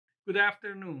Good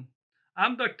afternoon.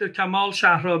 I'm Dr. Kamal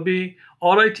Shahrabi,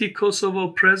 RIT Kosovo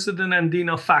President and Dean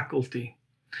of Faculty.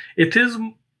 It is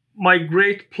my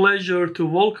great pleasure to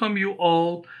welcome you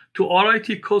all to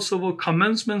RIT Kosovo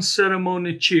Commencement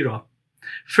Ceremony Chira.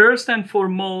 First and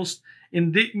foremost,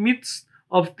 in the midst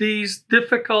of these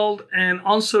difficult and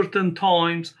uncertain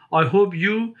times, I hope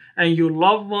you and your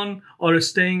loved one are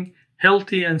staying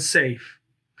healthy and safe.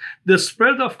 The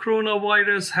spread of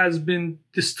coronavirus has been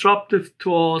disruptive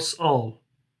to us all,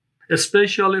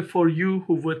 especially for you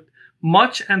who with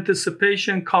much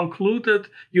anticipation concluded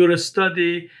your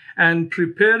study and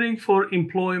preparing for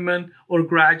employment or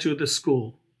graduate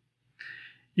school.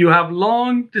 You have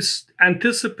long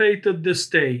anticipated this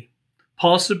day,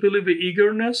 possibly with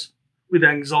eagerness, with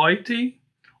anxiety,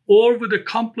 or with a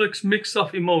complex mix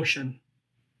of emotion.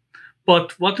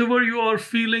 But whatever you are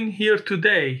feeling here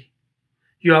today,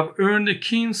 you have earned a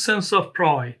keen sense of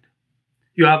pride.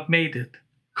 You have made it.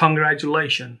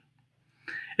 Congratulations.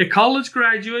 A college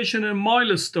graduation is a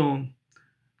milestone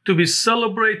to be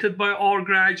celebrated by our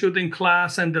graduating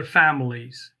class and their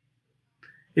families.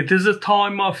 It is a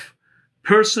time of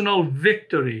personal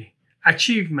victory,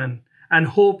 achievement, and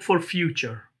hope for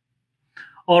future.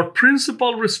 Our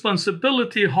principal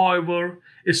responsibility, however,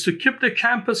 is to keep the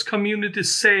campus community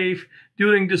safe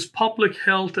during this public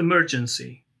health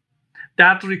emergency.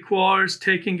 That requires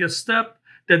taking a step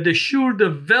that ensures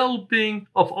the well-being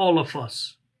of all of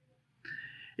us.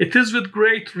 It is with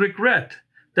great regret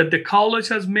that the college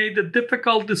has made the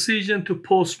difficult decision to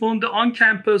postpone the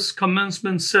on-campus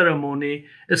commencement ceremony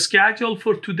scheduled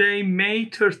for today, May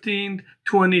 13,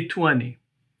 2020.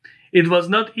 It was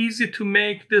not easy to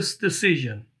make this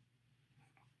decision.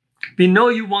 We know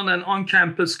you want an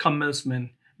on-campus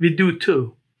commencement. We do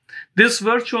too. This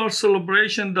virtual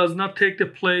celebration does not take the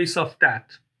place of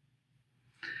that.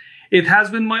 It has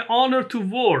been my honor to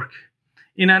work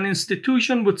in an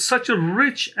institution with such a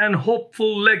rich and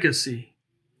hopeful legacy,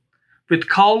 with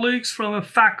colleagues from a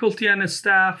faculty and a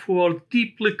staff who are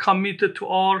deeply committed to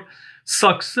our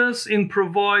success in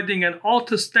providing an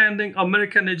outstanding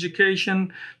American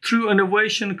education through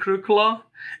innovation curricula,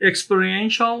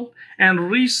 experiential,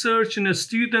 and research in a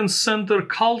student-centered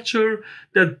culture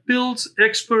that builds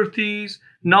expertise,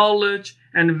 knowledge,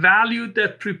 and value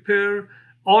that prepare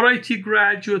RIT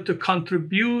graduates to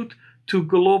contribute to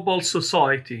global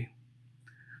society.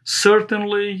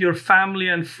 Certainly, your family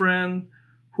and friends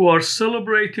who are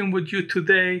celebrating with you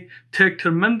today take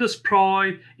tremendous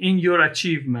pride in your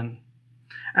achievement.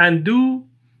 And do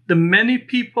the many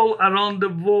people around the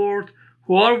world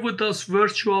who are with us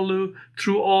virtually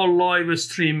through our live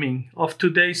streaming of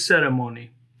today's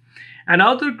ceremony.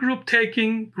 Another group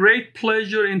taking great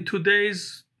pleasure in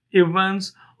today's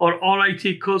events are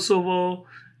RIT Kosovo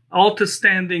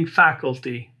outstanding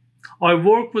faculty. I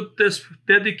work with these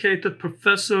dedicated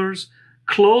professors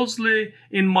closely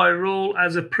in my role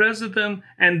as a president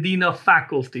and dean of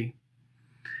faculty.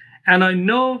 And I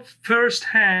know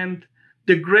firsthand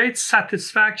the great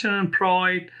satisfaction and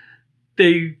pride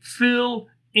they feel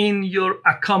in your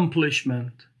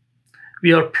accomplishment.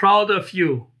 We are proud of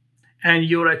you and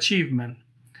your achievement,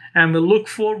 and we look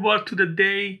forward to the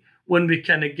day when we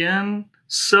can again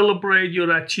celebrate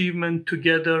your achievement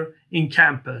together in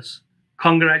campus.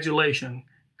 Congratulations,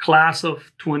 class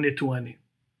of 2020.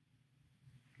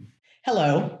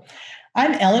 Hello,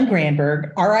 I'm Ellen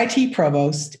Granberg, RIT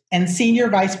Provost and Senior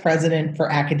Vice President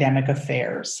for Academic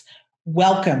Affairs.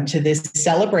 Welcome to this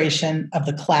celebration of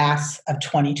the class of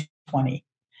 2020.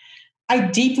 I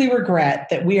deeply regret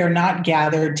that we are not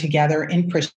gathered together in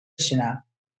Pristina,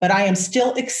 but I am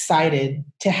still excited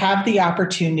to have the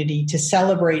opportunity to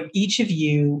celebrate each of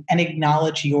you and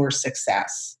acknowledge your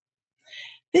success.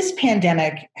 This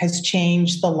pandemic has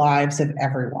changed the lives of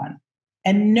everyone,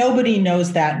 and nobody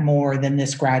knows that more than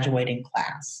this graduating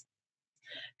class.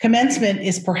 Commencement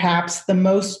is perhaps the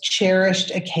most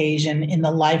cherished occasion in the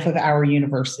life of our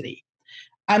university.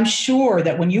 I'm sure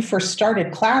that when you first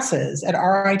started classes at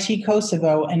RIT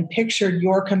Kosovo and pictured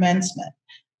your commencement,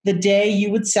 the day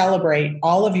you would celebrate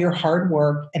all of your hard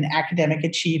work and academic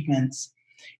achievements,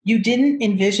 you didn't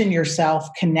envision yourself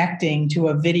connecting to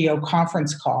a video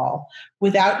conference call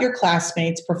without your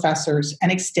classmates, professors,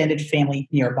 and extended family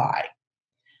nearby.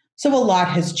 So a lot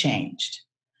has changed.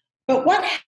 But what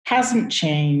hasn't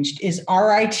changed is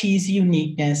RIT's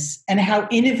uniqueness and how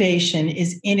innovation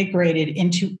is integrated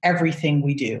into everything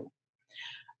we do.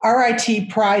 RIT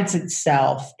prides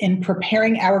itself in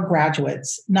preparing our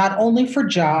graduates not only for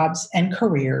jobs and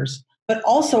careers, but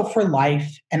also for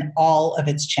life and all of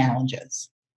its challenges.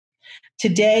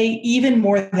 Today, even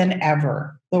more than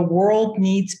ever, the world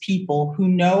needs people who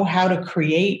know how to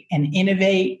create and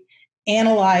innovate,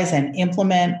 analyze and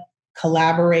implement,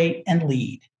 collaborate, and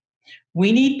lead.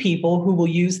 We need people who will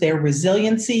use their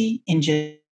resiliency,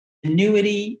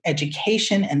 ingenuity,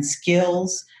 education, and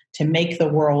skills to make the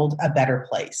world a better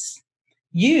place.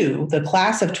 You, the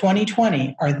class of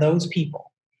 2020, are those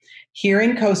people, here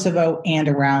in Kosovo and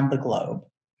around the globe.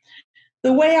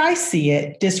 The way I see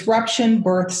it, disruption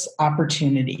births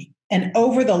opportunity. And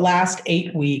over the last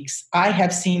 8 weeks, I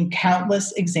have seen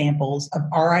countless examples of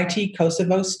RIT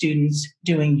Kosovo students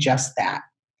doing just that.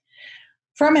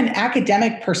 From an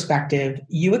academic perspective,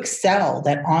 you excelled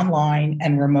at online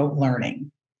and remote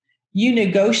learning. You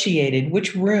negotiated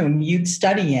which room you'd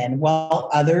study in while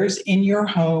others in your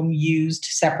home used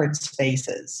separate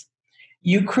spaces.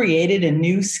 You created a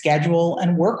new schedule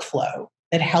and workflow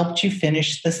that helped you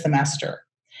finish the semester.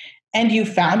 And you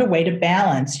found a way to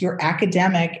balance your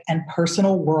academic and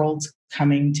personal worlds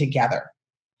coming together.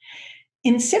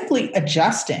 In simply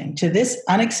adjusting to this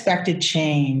unexpected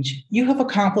change, you have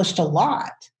accomplished a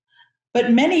lot.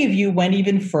 But many of you went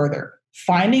even further,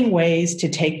 finding ways to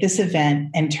take this event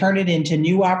and turn it into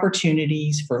new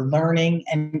opportunities for learning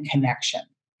and connection.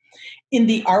 In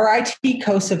the RIT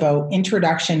Kosovo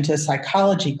Introduction to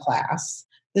Psychology class,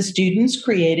 the students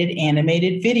created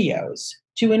animated videos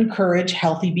to encourage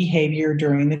healthy behavior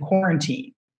during the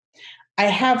quarantine. I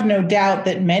have no doubt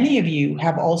that many of you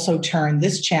have also turned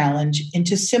this challenge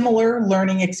into similar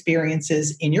learning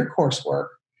experiences in your coursework,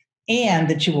 and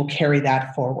that you will carry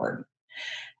that forward.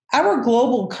 Our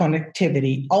global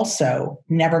connectivity also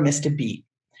never missed a beat.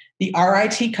 The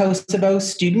RIT Kosovo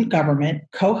student government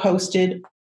co-hosted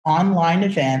online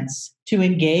events to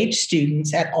engage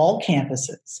students at all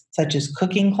campuses, such as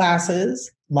cooking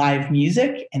classes, live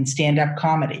music, and stand-up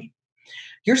comedy.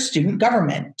 Your student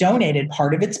government donated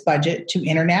part of its budget to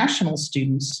international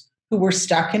students who were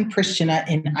stuck in Pristina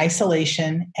in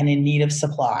isolation and in need of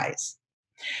supplies.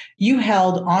 You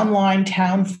held online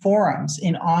town forums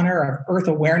in honor of Earth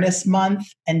Awareness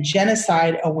Month and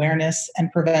Genocide Awareness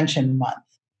and Prevention Month.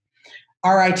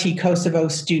 RIT Kosovo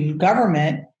student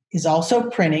government is also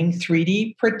printing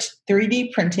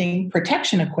 3D printing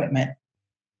protection equipment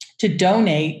to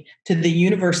donate to the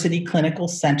University Clinical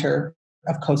Center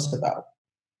of Kosovo.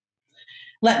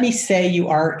 Let me say you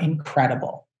are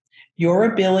incredible. Your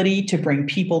ability to bring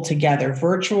people together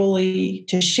virtually,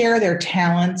 to share their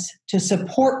talents, to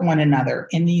support one another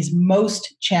in these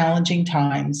most challenging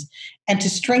times, and to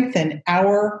strengthen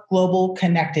our global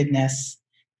connectedness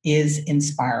is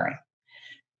inspiring.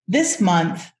 This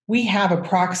month, we have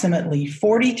approximately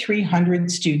 4,300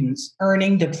 students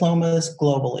earning diplomas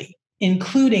globally,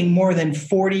 including more than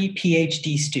 40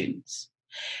 PhD students.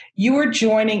 You are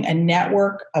joining a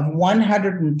network of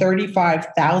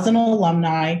 135,000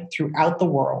 alumni throughout the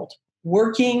world,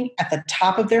 working at the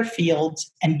top of their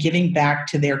fields and giving back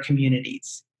to their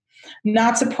communities.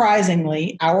 Not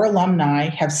surprisingly, our alumni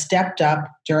have stepped up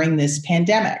during this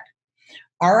pandemic.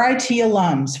 RIT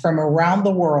alums from around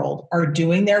the world are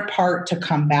doing their part to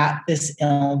combat this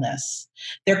illness.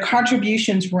 Their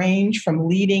contributions range from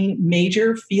leading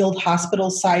major field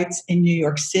hospital sites in New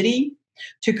York City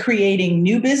to creating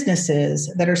new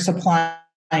businesses that are supplying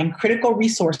critical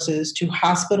resources to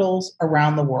hospitals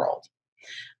around the world.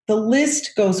 The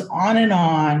list goes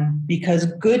on because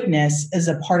goodness is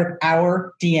a part of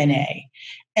our DNA,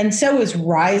 and so is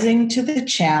rising to the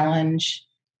challenge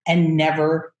and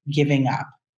never giving up.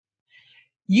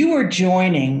 You are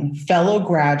joining fellow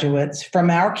graduates from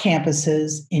our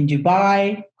campuses in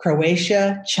Dubai,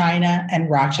 Croatia, China, and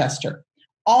Rochester,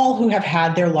 all who have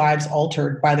had their lives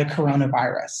altered by the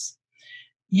coronavirus.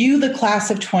 You, the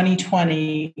class of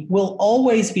 2020, will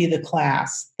always be the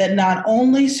class that not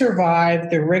only survived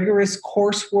the rigorous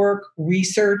coursework,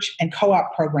 research, and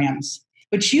co-op programs,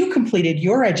 but you completed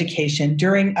your education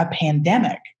during a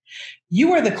pandemic.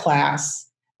 You are the class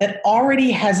that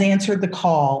already has answered the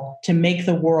call to make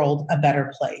the world a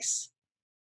better place.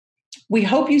 We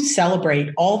hope you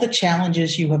celebrate all the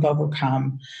challenges you have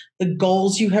overcome, the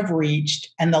goals you have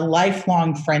reached, and the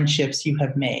lifelong friendships you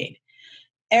have made.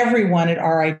 Everyone at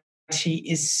RIT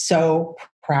is so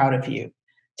proud of you.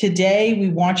 Today, we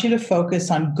want you to focus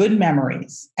on good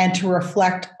memories and to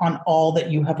reflect on all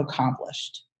that you have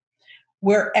accomplished.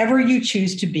 Wherever you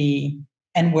choose to be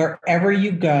and wherever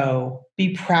you go,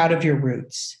 be proud of your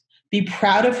roots. Be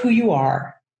proud of who you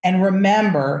are, and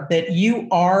remember that you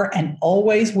are and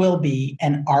always will be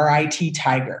an RIT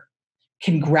Tiger.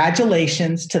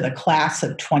 Congratulations to the class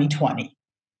of 2020.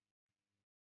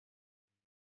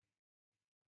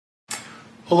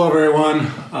 Hello, everyone.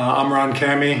 I'm Ron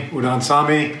Kami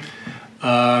Udansami.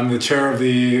 I'm the chair of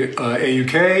the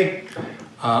AUK.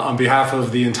 On behalf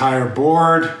of the entire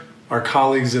board, our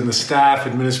colleagues in the staff,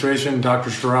 administration, Dr.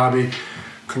 Sharabi,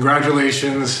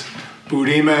 congratulations.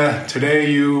 Budime,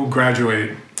 today you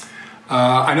graduate.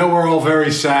 I know we're all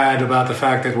very sad about the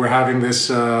fact that we're having this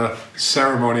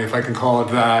ceremony, if I can call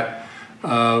it that,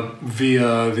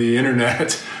 via the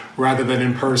internet rather than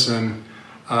in person.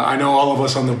 I know all of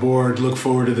us on the board look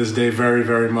forward to this day very,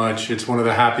 very much. It's one of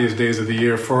the happiest days of the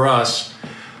year for us.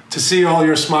 To see all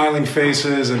your smiling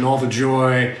faces and all the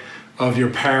joy of your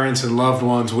parents and loved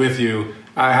ones with you,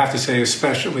 I have to say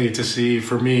especially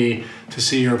for me, to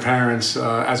see your parents,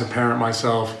 as a parent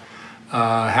myself,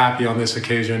 happy on this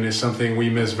occasion is something we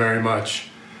miss very much.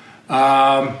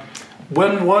 One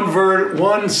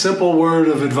simple word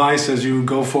of advice as you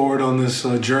go forward on this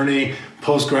journey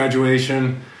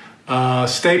post-graduation: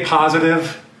 stay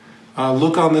positive.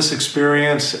 Look on this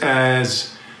experience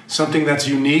as something that's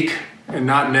unique and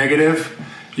not negative.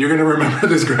 You're going to remember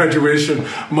this graduation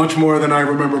much more than I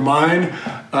remember mine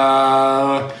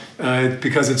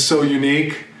because it's so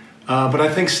unique. But I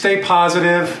think stay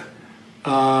positive.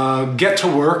 Get to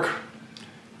work.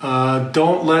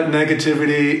 Don't let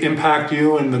negativity impact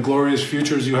you and the glorious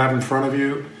futures you have in front of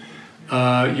you.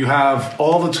 You have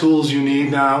all the tools you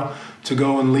need now to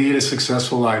go and lead a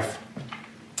successful life.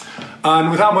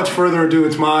 And without much further ado,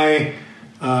 it's my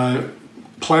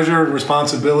pleasure and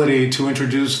responsibility to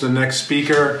introduce the next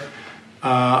speaker.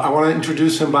 I want to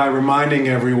introduce him by reminding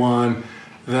everyone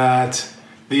that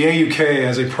the AUK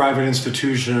as a private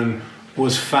institution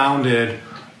was founded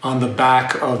on the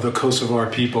back of the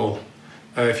Kosovar people.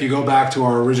 If you go back to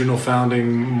our original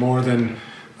founding more than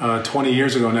 20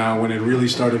 years ago now, when it really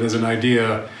started as an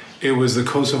idea, it was the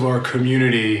Kosovar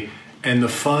community and the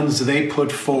funds they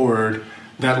put forward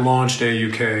that launched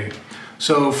AUK.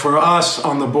 So for us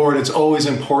on the board, it's always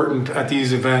important at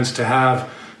these events to have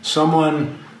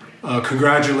someone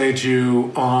congratulate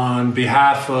you on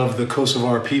behalf of the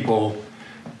Kosovar people,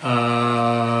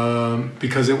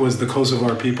 because it was the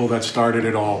Kosovar people that started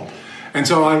it all. And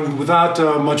so without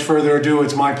much further ado,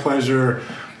 it's my pleasure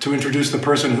to introduce the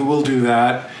person who will do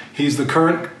that. He's the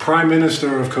current Prime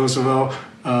Minister of Kosovo,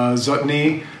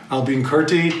 Zotni Albin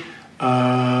Kurti.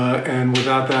 And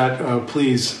without that,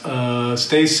 please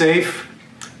stay safe.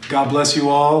 God bless you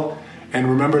all. And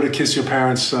remember to kiss your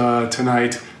parents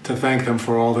tonight to thank them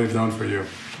for all they've done for you.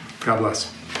 God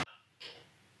bless.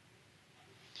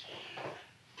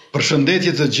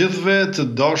 Përshëndetje të gjithëve, të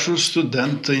dashur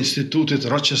student të Institutit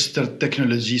Rochester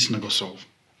Teknologjisë në Kosovë.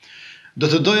 Do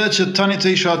të doja që tani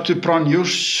të isha aty pranë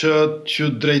jush që t'ju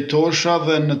drejtosha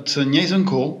dhe në të njëjtën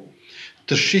kohë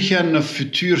të shihja në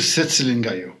fytyrë secilin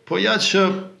nga ju. Po ja që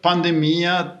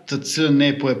pandemia të cilën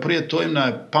ne po e përjetojmë na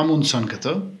e pamundson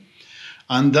këtë,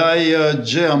 andaj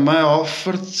gjëja më e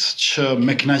afërt që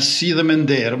me kënaqësi dhe me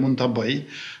nder mund ta bëj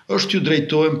është t'ju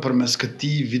drejtohem përmes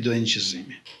këtij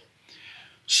videoinqizimi.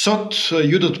 Sot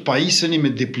ju do të pajiseni me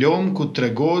diplomë ku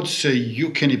tregohet se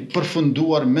ju keni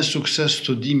përfunduar me sukses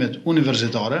studimet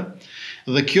universitare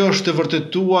dhe kjo është e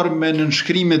vërtetuar me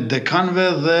nënshkrimet dekanëve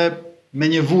dhe me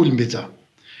një vull mbi të.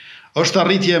 Është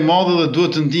arritje e madhe dhe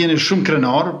duhet të ndiheni shumë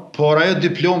krenar, por ajo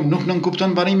diplomë nuk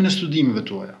nënkupton mbarimin e studimeve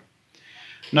tuaja.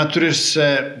 Natyrisht se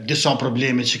disa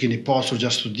probleme që keni pasur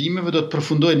gjatë studimeve do të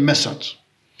përfundojnë me sot.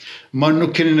 Ma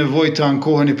nuk keni nevojë të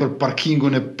ankoheni për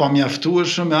parkingun e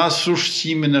pamjaftueshëm e as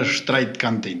ushqimin e shtrejt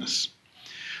kantinës.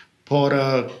 Por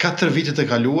 4 vitet e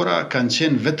kaluara kanë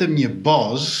qenë vetëm një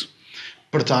bazë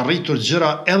për të arritur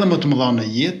gjëra edhe më të mëdha në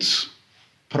jetë,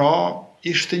 pra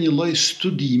ishte një lloj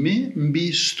studimi mbi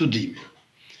studimi.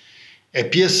 E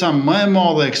pjesa më e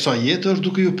madhe e kësaj jete është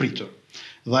duke ju pritur,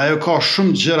 dhe ajo ka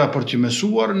shumë gjëra për t'ju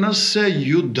mësuar nëse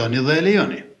ju doni dhe e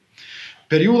lejoni.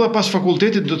 Periudha pas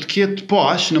fakultetit do të ketë po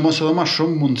aq, në mos edhe më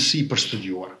shumë mundësi për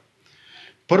studiuar.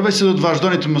 Përveç se do të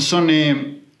vazhdoni të mësoni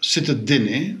si të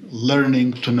dini,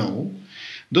 learning to know,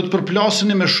 do të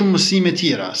përplaseni me shumë mësime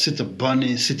tjera, si të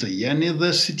bëni, si të jeni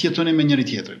dhe si të jetoni me njëri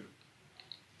tjetrin.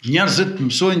 Njerëzit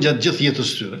mësojnë gjatë gjithë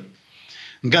jetës tyre,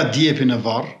 nga djepi në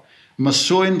varr,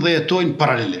 mësojnë dhe jetojnë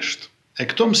paralelisht. E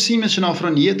këto mësime që na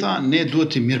ofron jeta, ne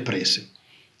duhet t'i mirëpresim,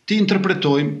 t'i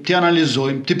interpretojmë, t'i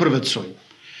analizojmë, t'i përvetësojmë.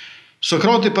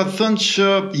 Sokrati pa thënë që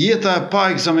jeta e pa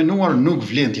ekzamenuar nuk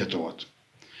vlen t'jetohet.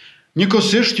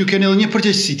 Njëkohësisht ju keni edhe një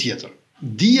përgjegjësi tjetër.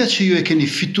 Dija që ju e keni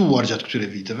fituar gjatë këtyre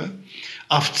viteve,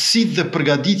 aftësitë dhe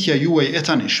përgatitja juaj e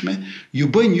tanishme, ju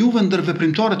bëjnë juve ndër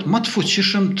veprimtarët më të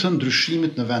fuqishëm të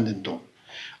ndryshimit në vendin tonë.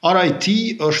 RIT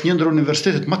është një ndër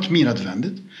universitetet më të mira të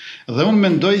vendit, dhe unë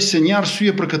mendoj se një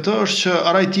arsye për këtë është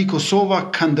që RIT Kosova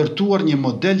ka ndërtuar një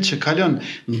model që kalon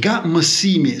nga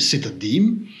mësimi si të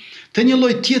dimë te një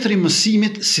lloj tjetër i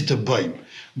mësimit si të bëjmë,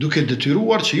 duke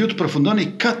detyruar që ju të përfundoni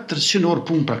 400 orë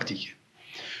punë praktike.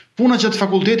 Puna gjatë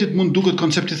fakultetit mund duket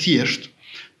koncepti thjesht,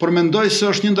 por mendoj se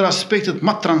është një ndër aspektet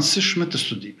më të rëndësishme të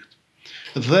studimit.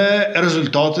 Dhe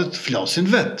rezultatet flasin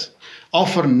vetë.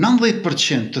 Afër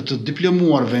 90% të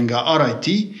diplomuarve nga RIT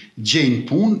gjejnë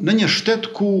punë në një shtet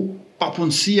ku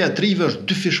papunësia e trive është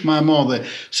 2 fish më e madhe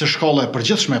se shkalla e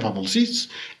përgjithshme e papunësisë,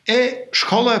 e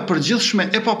shkalla e përgjithshme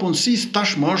e papunësisë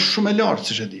tashmë është shumë e lartë,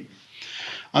 siç e dim.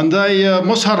 Andaj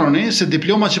mos harroni se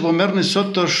diploma që po merrni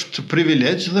sot është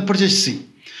privilegj dhe përgjegjësi.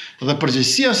 Dhe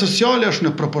përgjegjësia sociale është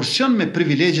në proporcion me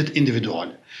privilegjet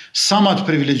individuale. Sa më të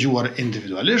privilegjuar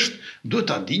individualisht, duhet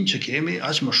ta dinë që kemi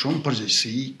aq më shumë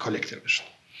përgjegjësi kolektivisht.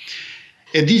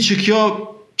 E di që kjo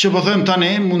që po them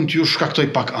tani mund t'ju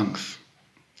shkaktoj pak ankth.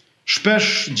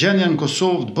 Shpesh gjendja në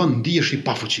Kosovë të bën ndihesh i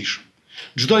pafuqishëm.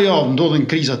 Çdo javë ndodhin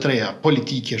kriza të reja,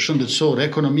 politike, shëndetësore,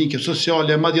 ekonomike,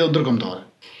 sociale, madje edhe ndërkombëtare.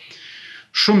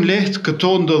 Shumë lehtë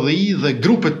këto ndodhi dhe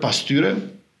grupet pas tyre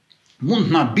mund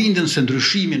të na bindin se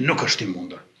ndryshimi nuk është i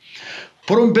mundur.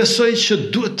 Por unë besoj që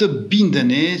duhet të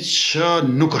bindeni që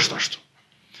nuk është ashtu.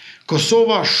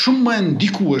 Kosova shumë më e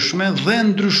ndikueshme dhe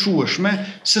ndryshueshme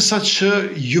se sa që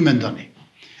ju mendoni.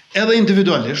 Edhe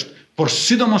individualisht, por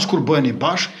sidomos kur bëheni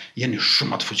bashkë, jeni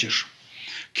shumë më të fuqishëm.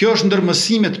 Kjo është ndër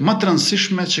mësimet më të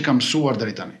rëndësishme që kam mësuar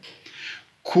deri tani.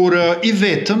 Kur i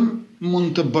vetëm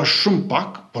mund të bësh shumë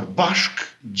pak, por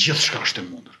bashkë gjithçka është e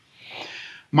mundur.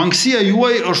 Mangësia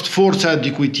juaj është forca e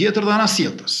dikujt tjetër dhe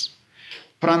anasjellës.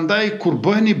 Prandaj kur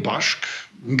bëheni bashkë,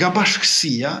 nga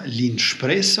bashkësia lind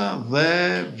shpresa dhe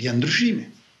vjen ndryshimi.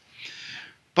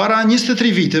 Para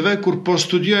 23 viteve, kur po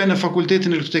studioja në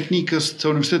Fakultetin Elektroteknikës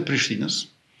të Universitetit Prishtinës,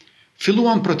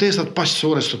 filluan protestat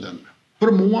paqësore studentëve.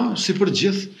 Për mua, si për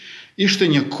gjithë,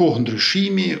 ishte një kohë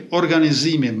ndryshimi,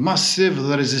 organizimi masiv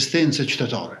dhe rezistence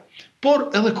qytetare,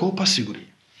 por edhe kohë pasiguri.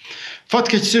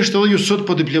 Fatkeqësisht edhe ju sot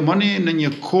po diplomoni në një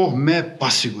kohë me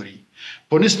pasiguri.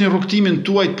 Po nisni rrugtimin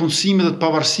tuaj të punësimit dhe të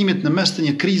pavarësimit në mes të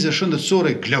një krize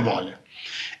shëndetësore globale.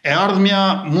 E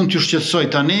ardhmja mund t'ju shqetësoj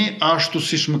tani, ashtu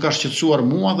siç më ka shqetësuar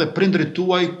mua dhe prindrit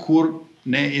tuaj kur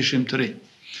ne ishim të rinj.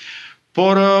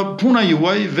 Por puna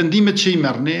juaj, vendimet që i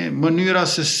merrni, mënyra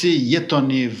se si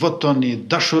jetoni, votoni,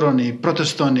 dashuroni,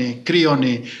 protestoni,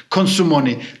 krijoni,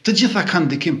 konsumoni, të gjitha kanë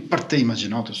ndikim për te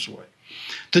imagjinatës suaj.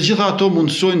 Të gjitha ato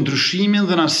mundsojnë ndryshimin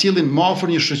dhe na sjellin më afër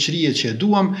një shoqërie që e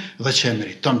duam dhe që e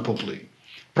meriton populli.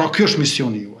 Pra kjo është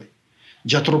misioni juaj.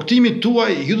 Gjatë rrugtimit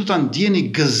tuaj ju do ta ndjeni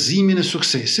gëzimin e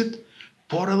suksesit,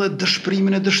 por edhe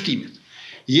dëshpërimin e dështimit.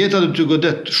 Jeta do t'ju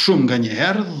godet shumë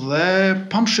nganjëherë dhe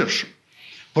pamshirshëm.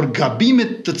 Por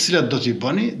gabimet të cilat do t'i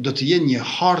bëni, do të jenë një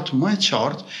hartë më e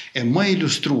qartë e më e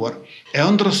ilustruar e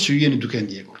ëndrrës që ju jeni duke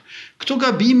ndjekur. Këto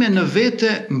gabime në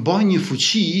vete mbajnë një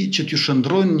fuqi që t'ju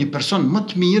shndrojnë një person më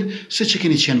të mirë se që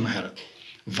keni qenë më herët.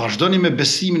 Vazhdoni me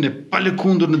besimin e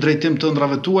palëkundur në drejtim të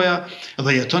ëndrave tuaja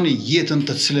dhe jetoni jetën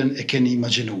të cilën e keni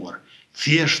imagjinuar.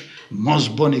 Thjesht mos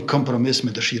bëni kompromis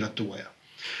me dëshirat tuaja.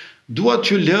 Dua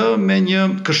t'ju lë me një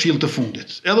këshill të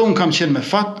fundit. Edhe unë kam qenë me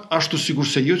fat, ashtu sikur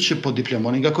se ju që po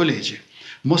diplomoni nga kolegji.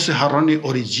 Mos e harroni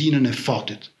origjinën e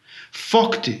fatit.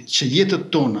 Fakti që jetët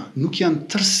tona nuk janë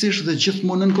tërësisht dhe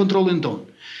gjithmonë në kontrollin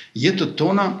tonë. Jetët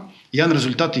tona janë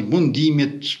rezultati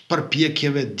mundimit,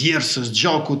 përpjekjeve, djersës,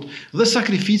 gjakut dhe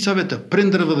sakrificave të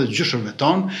prindërve dhe gjyshërve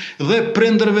tonë dhe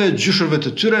prindërve, gjyshërve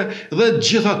të tyre dhe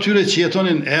gjitha tyre që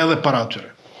jetonin edhe para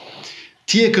tyre.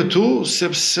 Ti e këtu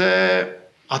sepse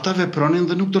ata vepronin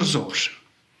dhe nuk dorëzoheshin.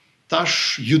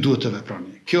 Tash ju duhet të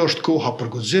veproni. Kjo është koha për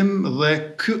guxim dhe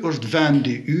ky është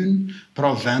vendi ynë,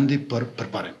 pra vendi për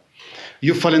përparim.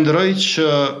 Ju falenderoj që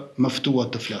më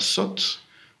ftuat të flas sot.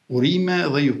 Urime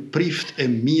dhe ju prift e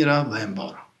mira dhe e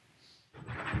mbara.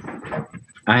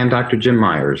 I am Dr. Jim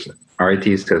Myers, RIT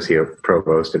Associate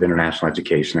Provost of International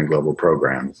Education and Global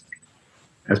Programs.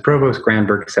 As Provost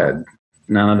Granberg said,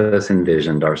 none of us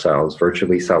envisioned ourselves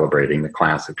virtually celebrating the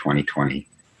class of 2020.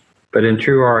 But in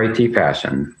true RIT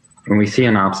fashion, when we see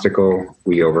an obstacle,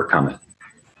 we overcome it.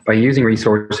 By using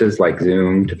resources like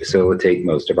Zoom to facilitate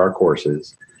most of our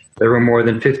courses, there were more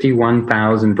than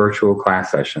 51,000 virtual class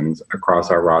sessions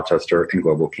across our Rochester and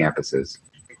global campuses.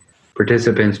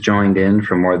 Participants joined in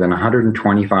from more than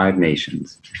 125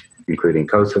 nations, including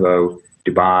Kosovo,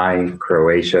 Dubai,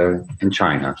 Croatia, and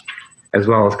China, as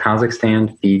well as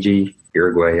Kazakhstan, Fiji,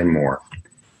 Uruguay, and more.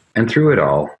 And through it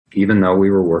all, even though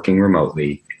we were working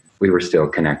remotely, we were still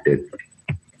connected.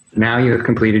 Now you have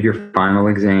completed your final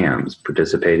exams,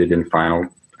 participated in final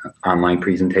online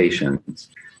presentations,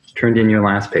 turned in your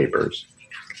last papers.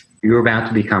 You are about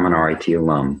to become an RIT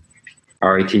alum.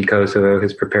 RIT Kosovo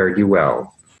has prepared you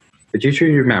well, but you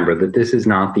should remember that this is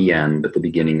not the end, but the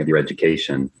beginning of your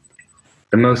education.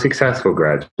 The most successful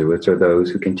graduates are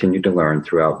those who continue to learn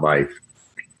throughout life.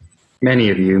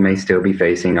 Many of you may still be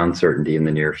facing uncertainty in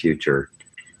the near future,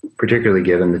 particularly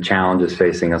given the challenges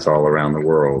facing us all around the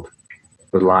world.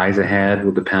 What lies ahead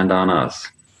will depend on us.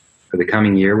 For the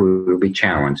coming year, we will be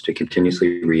challenged to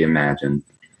continuously reimagine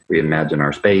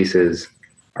our spaces,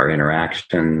 our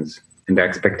interactions, and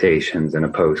expectations in a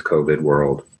post-COVID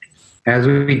world. As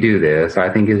we do this, I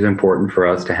think it is important for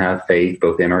us to have faith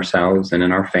both in ourselves and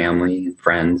in our family,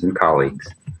 friends, and colleagues.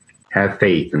 Have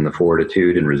faith in the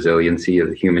fortitude and resiliency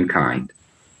of humankind.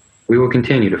 We will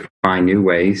continue to find new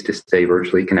ways to stay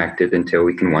virtually connected until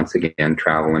we can once again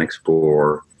travel and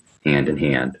explore hand in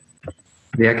hand.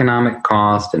 The economic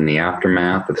cost and the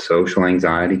aftermath of social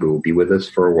anxiety will be with us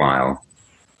for a while.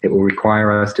 It will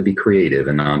require us to be creative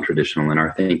and non-traditional in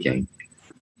our thinking.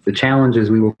 The challenges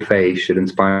we will face should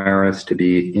inspire us to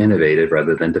be innovative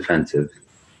rather than defensive.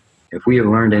 If we have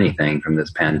learned anything from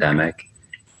this pandemic,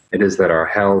 it is that our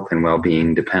health and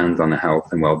well-being depends on the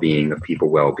health and well-being of people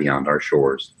well beyond our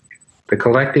shores. The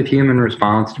collective human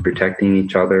response to protecting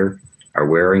each other, our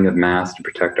wearing of masks to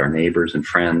protect our neighbors and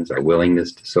friends, our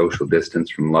willingness to social distance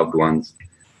from loved ones,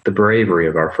 the bravery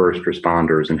of our first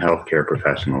responders and healthcare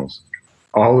professionals,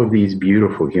 all of these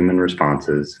beautiful human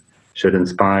responses should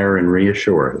inspire and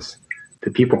reassure us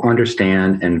that people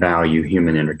understand and value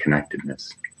human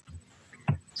interconnectedness.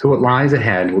 So what lies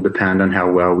ahead will depend on how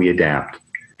well we adapt,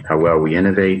 how well we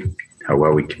innovate, how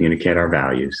well we communicate our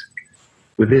values.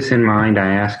 With this in mind,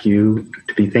 I ask you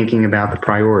to be thinking about the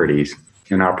priorities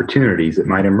and opportunities that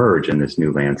might emerge in this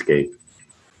new landscape.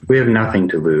 We have nothing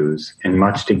to lose and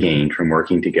much to gain from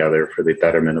working together for the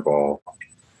betterment of all.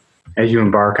 As you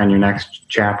embark on your next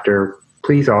chapter,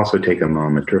 please also take a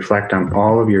moment to reflect on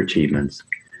all of your achievements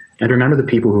and remember the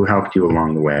people who helped you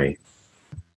along the way.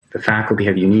 The faculty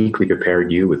have uniquely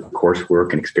prepared you with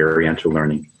coursework and experiential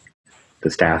learning. The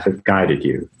staff have guided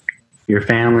you. Your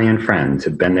family and friends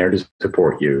have been there to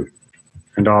support you.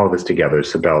 And all of us together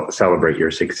celebrate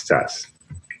your success.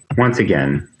 Once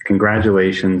again,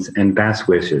 congratulations and best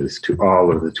wishes to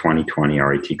all of the 2020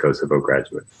 RIT Kosovo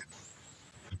graduates.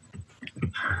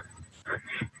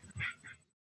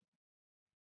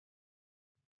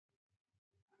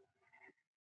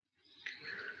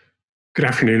 Good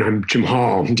afternoon. I'm Jim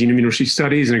Hall, Dean of University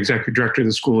Studies and Executive Director of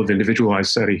the School of Individualized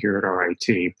Study here at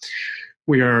RIT.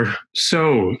 We are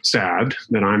so sad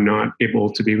that I'm not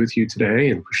able to be with you today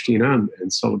in Pristina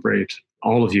and celebrate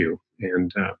all of you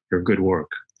and your good work.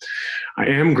 I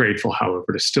am grateful,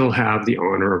 however, to still have the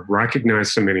honor of recognizing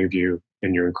so many of you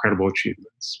and your incredible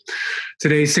achievements.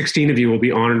 Today, 16 of you will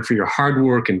be honored for your hard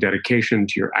work and dedication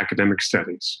to your academic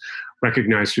studies,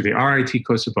 recognized through the RIT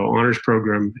Kosovo Honors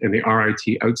Program and the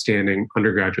RIT Outstanding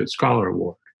Undergraduate Scholar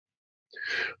Award.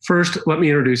 First, let me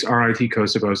introduce RIT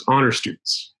Kosovo's honor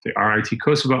students. The RIT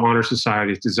Kosovo Honor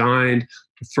Society is designed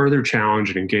to further challenge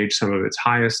and engage some of its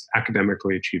highest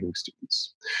academically achieving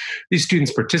students. These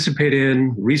students participate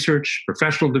in research,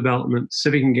 professional development,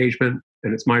 civic engagement,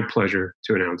 and it's my pleasure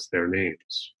to announce their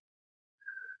names.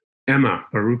 Emma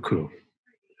Baruku,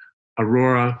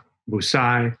 Aurora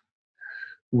Busai,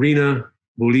 Rina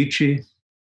Bulici,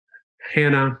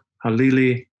 Hannah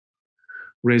Halili,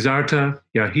 Rezarta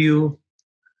Yahiu,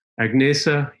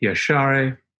 Agnesa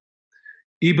Yashare,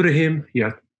 Ibrahim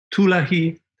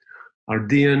Yatulahi,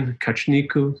 Ardian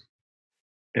Kachniku,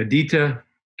 Edita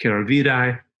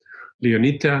Keravidai,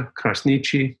 Leonita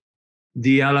Krasnici,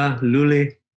 Diala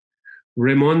Luli,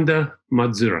 Raimonda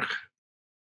Madzurach,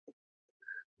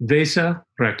 Vesa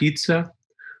Rakitsa,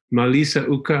 Malisa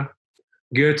Uka,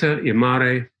 Gerta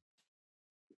Imare,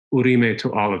 Urime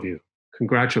to all of you.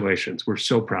 Congratulations, we're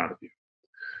so proud of you.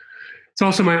 It's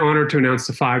also my honor to announce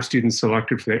the 5 students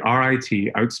selected for the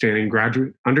RIT Outstanding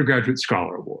Undergraduate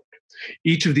Scholar Award.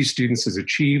 Each of these students has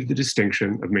achieved the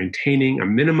distinction of maintaining a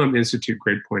minimum institute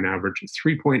grade point average of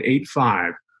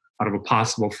 3.85 out of a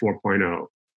possible 4.0.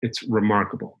 It's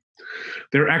remarkable.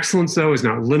 Their excellence, though, is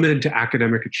not limited to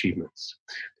academic achievements.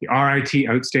 The RIT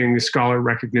Outstanding Scholar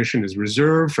recognition is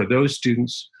reserved for those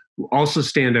students who also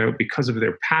stand out because of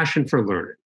their passion for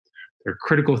learning. They're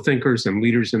critical thinkers and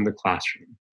leaders in the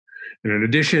classroom. And in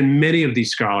addition, many of these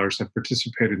scholars have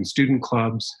participated in student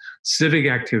clubs, civic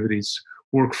activities,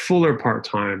 work full or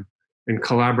part-time, and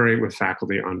collaborate with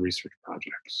faculty on research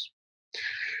projects.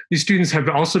 These students have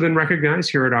also been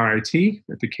recognized here at RIT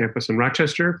at the campus in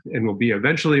Rochester and will be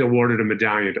eventually awarded a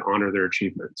medallion to honor their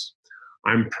achievements.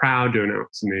 I'm proud to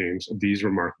announce the names of these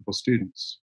remarkable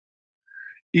students.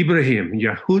 Ibrahim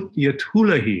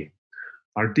Yatulahi,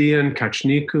 Ardian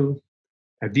Kachniku,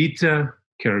 Adita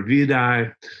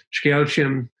Keravidai,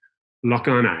 Shkelchim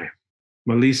Lokanai,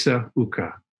 Melissa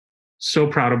Uka. So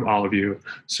proud of all of you,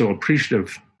 so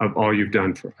appreciative of all you've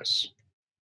done for us.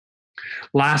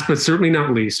 Last but certainly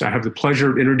not least, I have the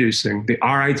pleasure of introducing the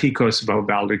RIT Kosovo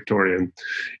valedictorian,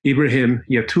 Ibrahim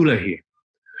Yatulahi.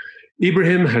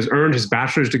 Ibrahim has earned his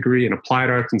bachelor's degree in applied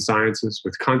arts and sciences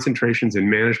with concentrations in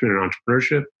management and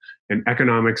entrepreneurship and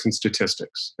economics and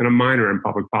statistics, and a minor in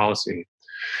public policy.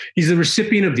 He's the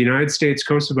recipient of the United States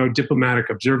Kosovo Diplomatic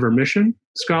Observer Mission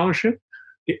Scholarship,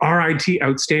 the RIT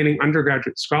Outstanding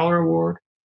Undergraduate Scholar Award,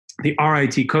 the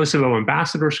RIT Kosovo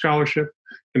Ambassador Scholarship,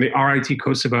 and the RIT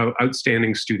Kosovo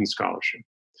Outstanding Student Scholarship.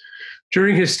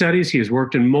 During his studies, he has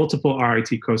worked in multiple RIT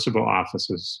Kosovo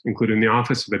offices, including the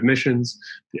Office of Admissions,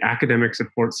 the Academic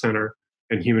Support Center,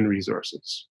 and Human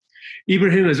Resources.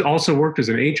 Ibrahim has also worked as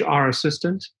an HR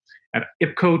assistant at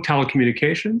IPCO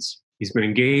Telecommunications. He's been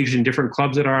engaged in different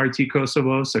clubs at RIT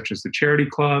Kosovo, such as the Charity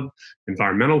Club,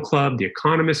 Environmental Club, the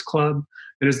Economist Club,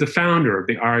 and is the founder of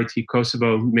the RIT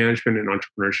Kosovo Management and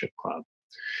Entrepreneurship Club.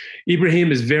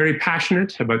 Ibrahim is very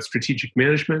passionate about strategic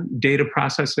management, data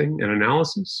processing and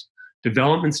analysis,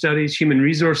 development studies, human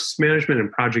resources management,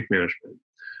 and project management.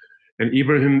 And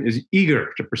Ibrahim is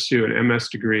eager to pursue an MS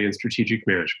degree in strategic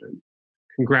management.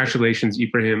 Congratulations,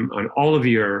 Ibrahim, on all of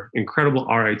your incredible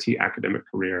RIT academic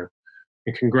career.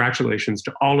 And congratulations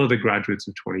to all of the graduates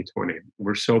of 2020.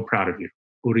 We're so proud of you.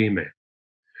 Urime.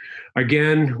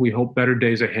 Again, we hope better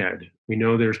days ahead. We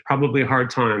know there's probably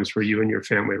hard times for you and your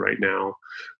family right now,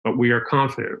 but we are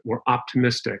confident, we're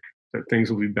optimistic that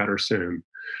things will be better soon.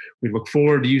 We look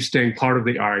forward to you staying part of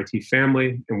the RIT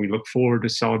family, and we look forward to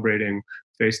celebrating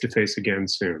face-to-face again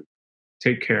soon.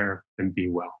 Take care and be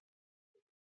well.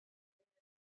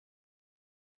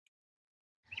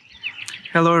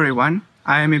 Hello, everyone.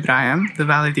 I am Ibrahim, the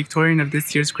valedictorian of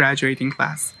this year's graduating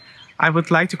class. I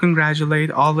would like to congratulate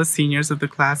all the seniors of the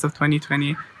class of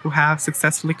 2020 who have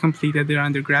successfully completed their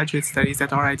undergraduate studies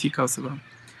at RIT Kosovo.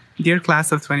 Dear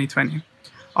class of 2020,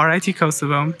 RIT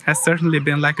Kosovo has certainly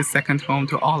been like a second home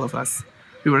to all of us.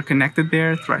 We were connected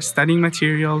there through our studying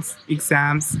materials,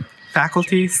 exams,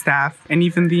 faculty, staff, and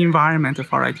even the environment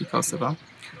of RIT Kosovo.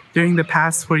 During the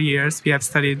past 4 years, we have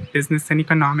studied business and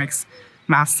economics,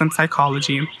 maths and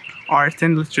psychology, art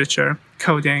and literature,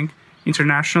 coding,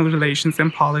 international relations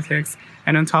and politics,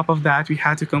 and on top of that, we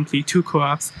had to complete 2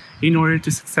 co-ops in order to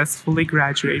successfully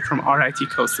graduate from RIT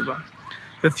Kosovo.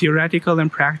 The theoretical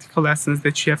and practical lessons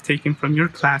that you have taken from your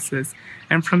classes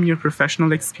and from your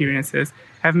professional experiences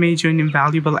have made you an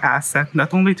invaluable asset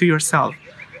not only to yourself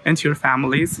and to your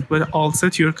families, but also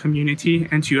to your community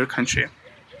and to your country.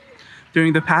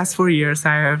 During the past 4 years,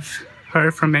 I have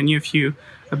heard from many of you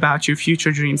about your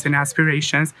future dreams and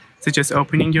aspirations, such as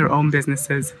opening your own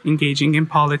businesses, engaging in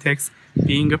politics,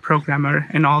 being a programmer,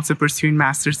 and also pursuing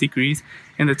master's degrees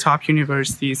in the top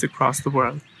universities across the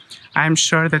world. I am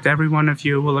sure that every one of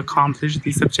you will accomplish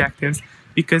these objectives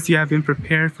because you have been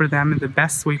prepared for them in the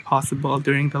best way possible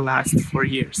during the last 4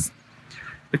 years.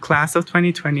 The class of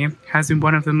 2020 has been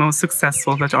one of the most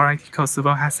successful that RIT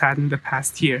Kosovo has had in the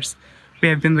past years. We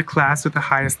have been the class with the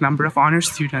highest number of honor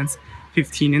students,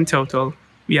 15 in total.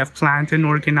 We have planned and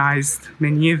organized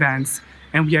many events,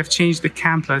 and we have changed the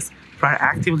campus through our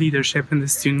active leadership in the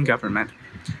student government.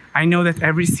 I know that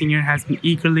every senior has been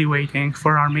eagerly waiting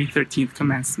for our May 13th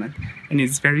commencement, and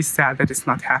it's very sad that it's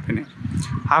not happening.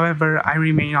 However, I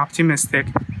remain optimistic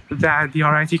that the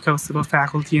RIT Kosovo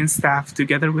faculty and staff,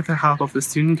 together with the help of the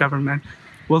student government,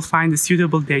 will find a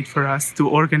suitable date for us to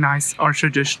organize our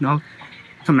traditional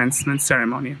commencement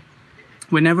ceremony.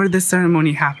 Whenever this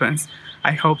ceremony happens,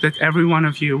 I hope that every one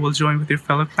of you will join with your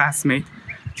fellow classmates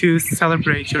to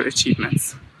celebrate your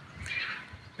achievements.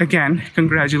 Again,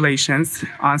 congratulations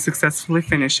on successfully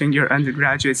finishing your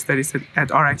undergraduate studies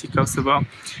at RIT Kosovo,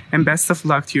 and best of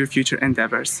luck to your future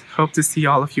endeavors. Hope to see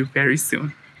all of you very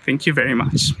soon. Thank you very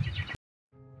much.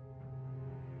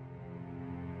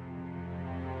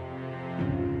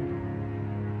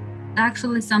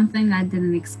 Actually, something I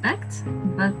didn't expect,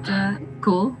 but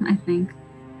cool, I think,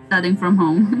 studying from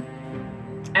home.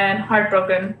 And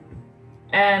heartbroken,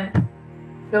 and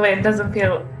really it doesn't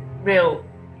feel real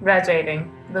graduating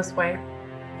this way.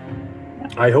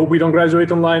 I hope we don't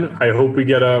graduate online. I hope we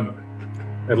get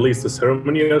at least a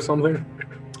ceremony or something.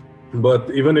 But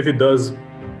even if it does,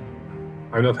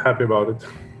 I'm not happy about it.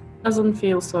 Doesn't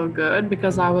feel so good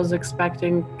because I was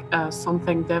expecting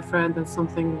something different and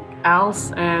something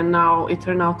else, and now it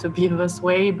turned out to be this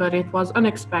way, but it was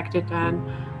unexpected, and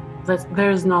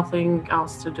there's nothing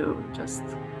else to do, just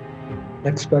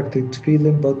expected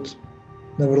feeling, but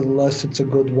nevertheless it's a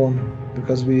good one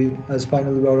because we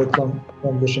are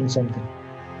accomplishing something.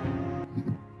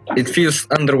 It feels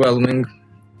underwhelming.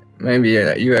 Maybe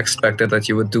you expected that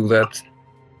you would do that,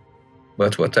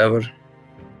 but whatever.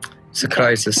 It's a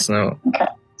crisis now.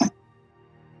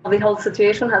 The whole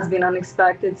situation has been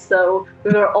unexpected, so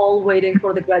we were all waiting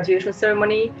for the graduation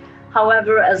ceremony.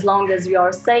 However, as long as we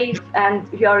are safe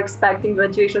and we are expecting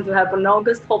graduation to happen in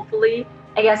August, hopefully,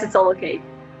 I guess it's all okay.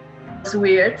 It's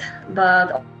weird,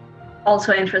 but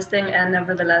also interesting and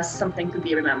nevertheless something to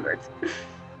be remembered.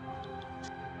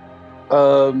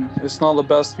 It's not the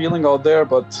best feeling out there,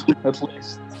 but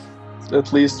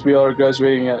at least we are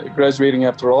graduating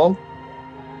after all.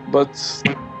 But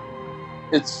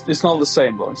it's not the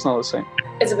same, though. It's not the same.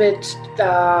 It's a bit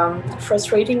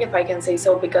frustrating, if I can say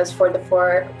so, because for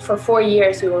 4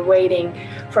 years we were waiting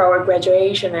for our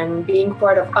graduation, and being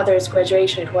part of others'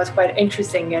 graduation, it was quite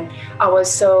interesting, and I was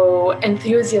so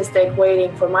enthusiastic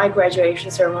waiting for my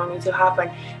graduation ceremony to happen.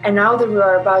 And now that we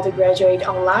are about to graduate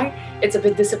online, it's a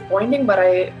bit disappointing, but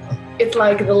it's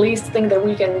like the least thing that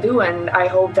we can do, and I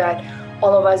hope that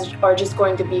all of us are just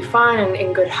going to be fine and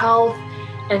in good health,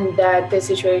 and that the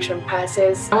situation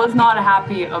passes. I was not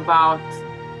happy about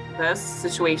this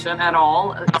situation at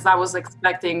all, because I was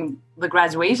expecting the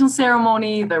graduation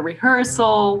ceremony, the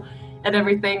rehearsal, and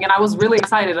everything, and I was really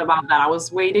excited about that. I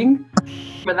was waiting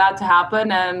for that to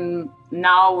happen, and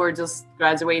now we're just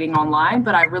graduating online,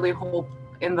 but I really hope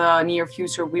in the near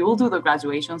future we will do the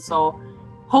graduation, so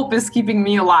hope is keeping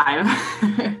me alive.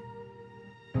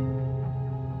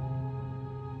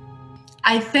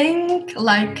 I think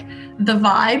like the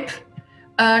vibe,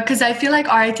 because I feel like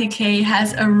RITK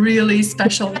has a really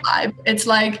special vibe. It's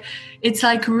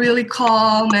like really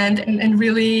calm and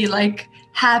really like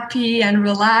happy and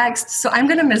relaxed. So I'm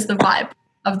gonna miss the vibe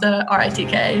of the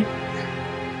RITK.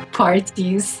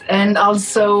 Parties, and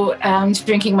also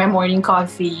drinking my morning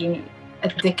coffee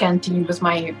at the canteen with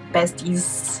my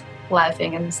besties,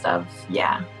 laughing and stuff.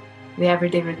 Yeah, the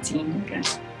everyday routine.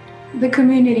 The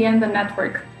community and the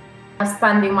network.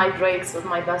 Spending my breaks with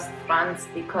my best friends,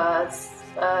 because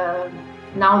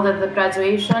now that the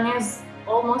graduation is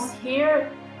almost here,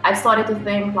 I've started to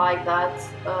think like that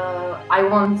I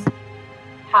won't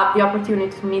have the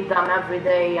opportunity to meet them every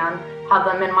day and have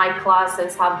them in my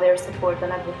classes, have their support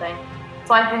and everything.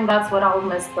 So I think that's what I'll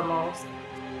miss the most.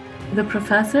 The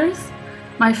professors,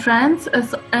 my friends,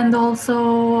 and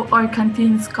also our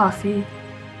canteen's coffee.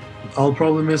 I'll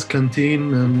probably miss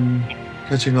canteen and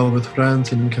catching up with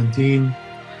friends in the canteen,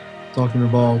 talking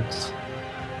about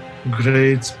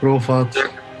grades, profat,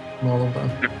 and all of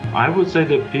that. I would say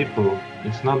the people.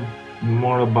 It's not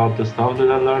more about the stuff that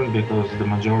I learned, because the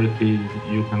majority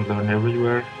you can learn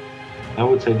everywhere. I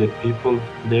would say the people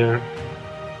there,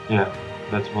 yeah,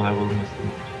 that's what I will miss the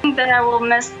most. I think that I will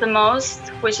miss the most,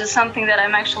 which is something that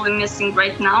I'm actually missing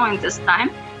right now in this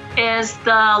time, is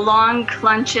the long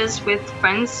lunches with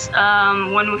friends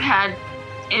when we've had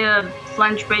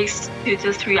lunch breaks 2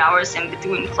 to 3 hours in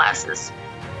between classes.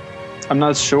 I'm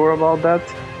not sure about that,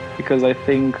 because I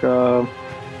think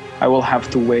I will have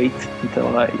to wait until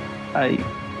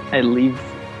I leave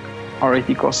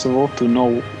RIT Kosovo to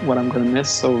know what I'm gonna miss.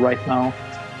 So right now,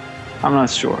 I'm not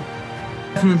sure.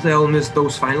 Definitely I'll miss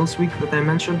those finals week that I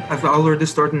mentioned. I've already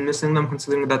started missing them,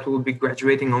 considering that we'll be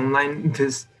graduating online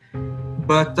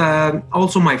but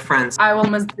also my friends. I will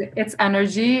miss its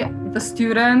energy, the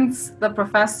students, the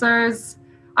professors.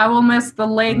 I will miss the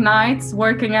late nights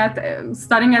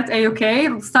studying at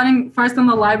AUK, studying first in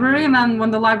the library, and then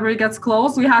when the library gets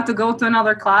closed, we have to go to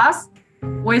another class,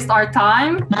 waste our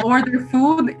time, order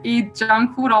food, eat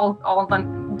junk food all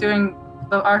during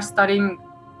our studying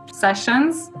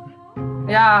sessions.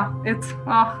 Yeah, it's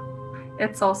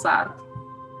so sad.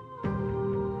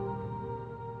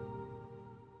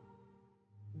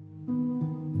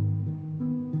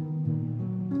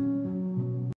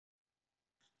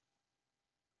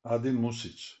 Adin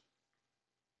Music,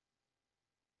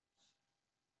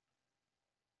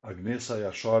 Agnesa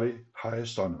Yashari,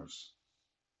 highest honors.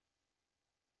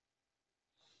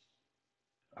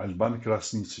 Alban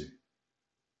Krasnici,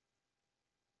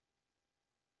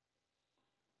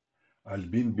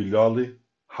 Albin Bilali,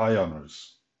 high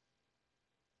honors.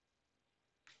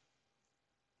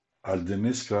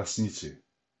 Aldeniz Krasnici,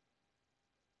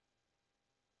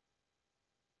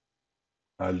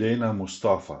 Alena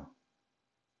Mustafa,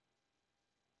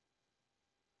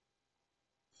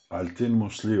 Altin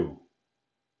Musliu,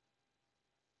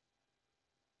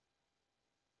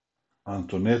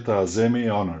 Antoneta Azemi,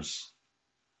 honors.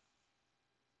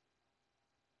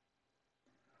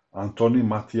 Antoni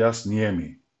Matias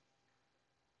Niemi,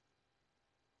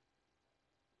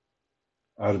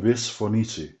 Arbis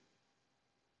Fonici,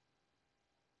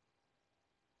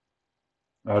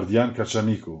 Ardian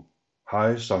Kachaniku,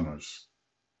 highest honors.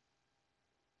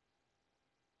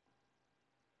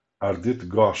 Ardit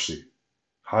Goshi,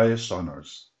 highest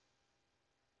honors.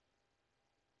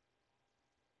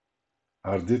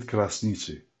 RIT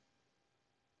Krasniqi,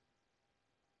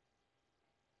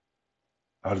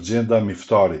 Argjenda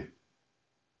Miftari,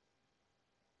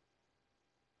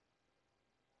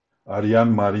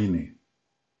 Arjan Marini,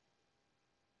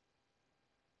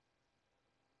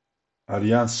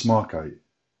 Arjan Smakaj,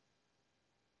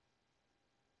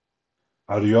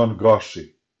 Arjon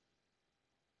Gashi,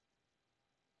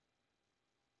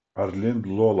 Arlind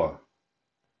Lola,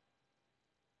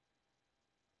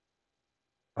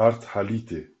 Art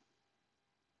Haliti,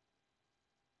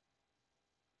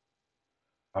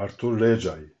 Artur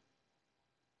Regjaj,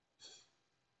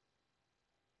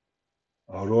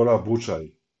 Aurora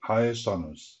Buçaj, highest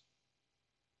honors.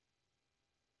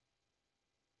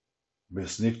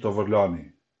 Besnik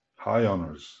Toverlani, high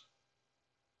honors.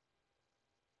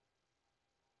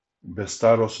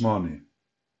 Bestar Osmani,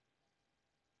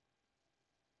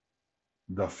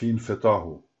 Dafin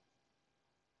Fetahu,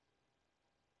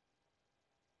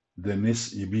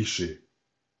 Denis Ibishi,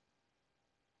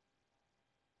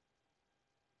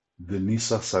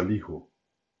 Denisa Salihu,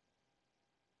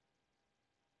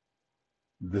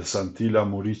 Desantila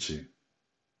Murici,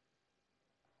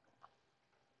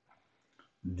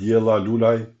 Diela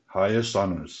Lulaj, highest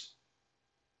honors.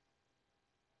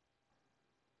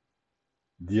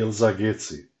 Dielza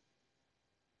Geci,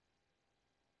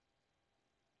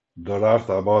 Dorart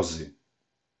Abazi,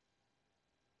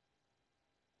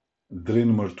 Drin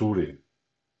Mërturi,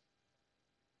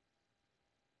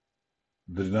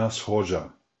 Drinas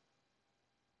Hoxha,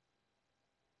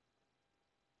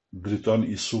 Driton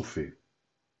Isufi,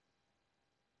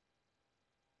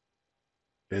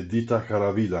 Edita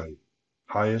Karavidaj,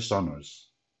 highest honors.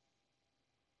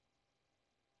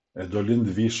 Edolind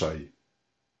Vishaj,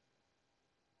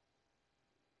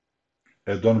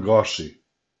 Edon Gashi,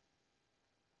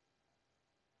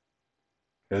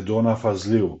 Edona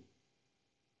Fazliu,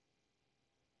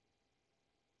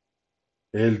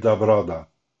 Elda Brada,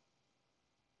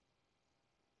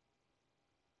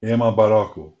 Ema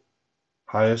Baraku,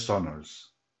 highest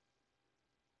honors.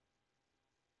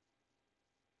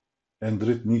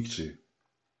 Endrit Nikci,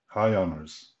 high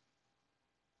honors.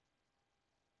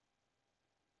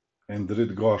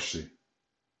 Endrit Gashi,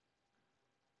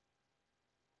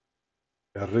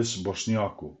 Erris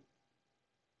Bosniaku,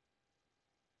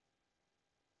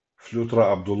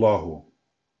 Flutra Abdullahu,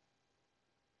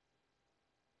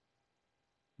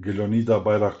 Gelonida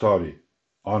Bayraktari,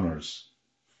 honors.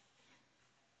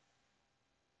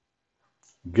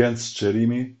 Gens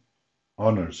Cherimi,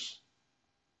 honors.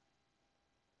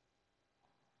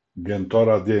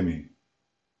 Gentora Demi,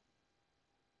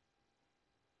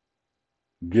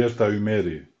 Gerta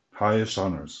Umeri, highest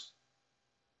honors.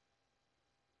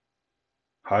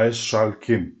 Highest Shal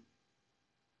Kim,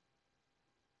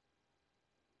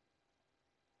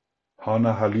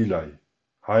 Hana Halilaj,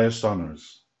 highest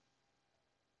honors.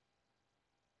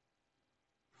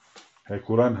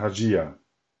 Hekuran Hajia,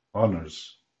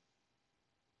 honors.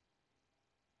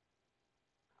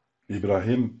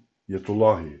 Ibrahim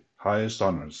Yetullahi, highest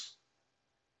honors.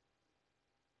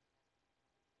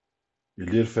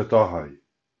 Ilir Fetahaj,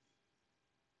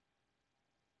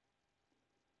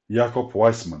 Jakob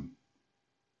Weissman,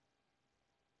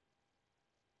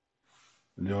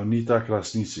 Leonita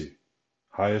Krasniqi,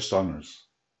 highest honors.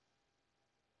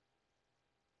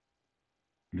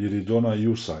 Liridona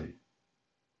Yusaj,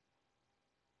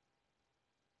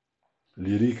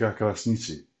 Lirika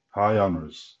Krasniqi, high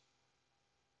honors.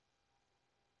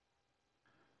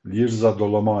 Lirza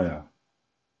Dolomaja,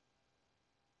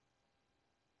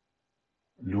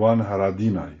 Luan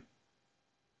Haradinaj,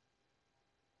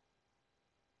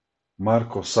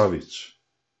 Marko Savić,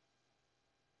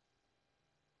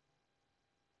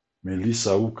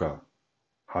 Melissa Uka,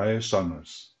 highest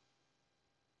honors.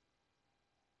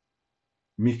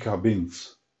 Mika Binc,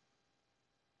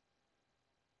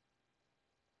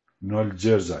 Noel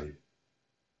Jerzaj,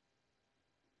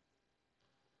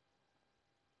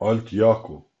 Olt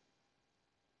Jaku,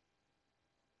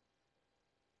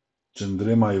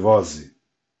 Qëndrim Ajvazi,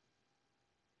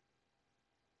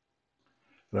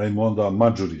 Raimonda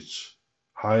Majuric,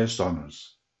 highest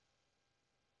honors.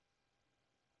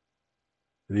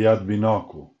 Riyad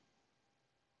Binaku,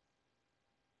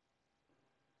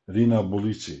 Rina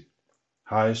Bulici,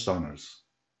 highest honors.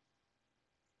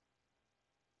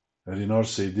 Rinor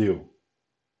Seidiu,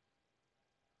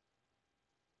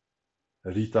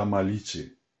 Rita Malici,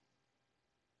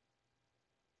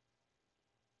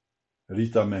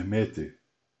 Rita Mehmeti,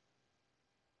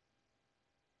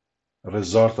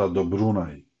 Rezarta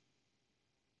Dobrunaj,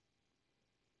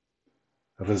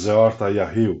 Rezearta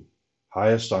Yahiu,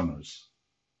 highest honors.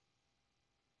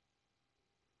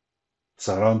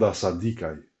 Saranda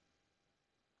Sadikaj,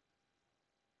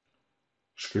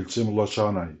 Shkëlqim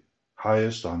Lloçanaj,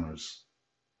 highest honors.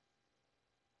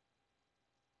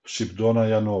 Shqipdona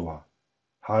Janova,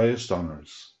 highest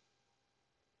honors.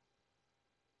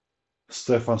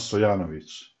 Stefan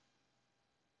Stojanović,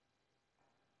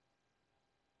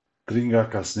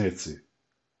 Dringa Kasneci,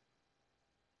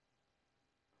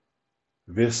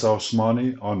 Vesa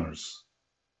Osmani, honors.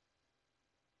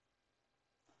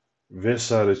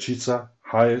 Vesa Rečica,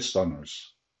 highest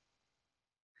honors.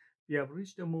 We have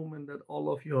reached the moment that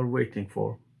all of you are waiting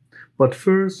for. But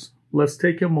first, let's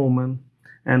take a moment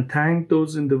and thank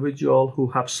those individuals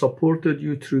who have supported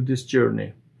you through this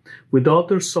journey. Without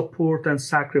their support and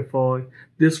sacrifice,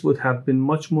 this would have been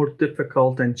much more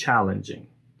difficult and challenging.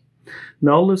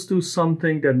 Now let's do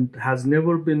something that has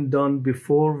never been done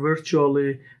before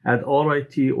virtually at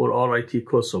RIT or RIT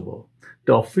Kosovo,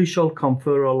 the official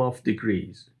conferral of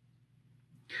degrees.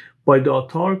 By the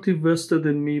authority vested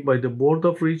in me by the Board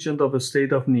of Regents of the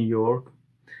State of New York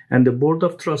and the Board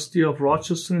of Trustees of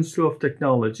Rochester Institute of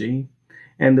Technology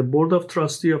and the Board of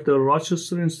Trustees of the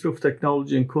Rochester Institute of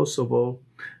Technology in Kosovo,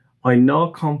 I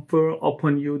now confer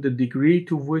upon you the degree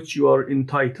to which you are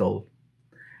entitled,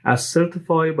 as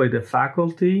certified by the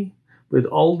faculty, with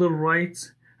all the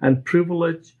rights and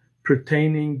privileges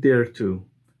pertaining thereto.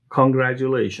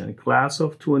 Congratulations, class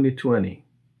of 2020.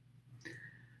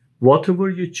 Whatever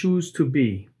you choose to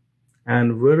be,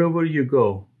 and wherever you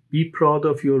go, be proud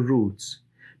of your roots.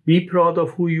 Be proud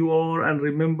of who you are, and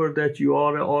remember that you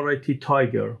are a RIT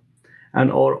Tiger and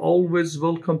are always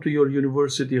welcome to your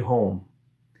university home.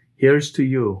 Here's to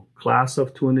you, class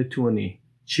of 2020.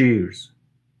 Cheers.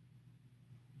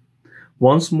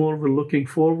 Once more, we're looking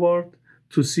forward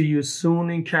to see you soon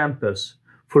in campus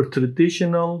for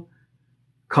traditional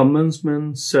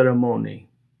commencement ceremony.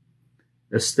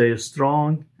 Stay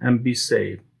strong and be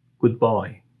safe.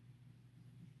 Goodbye.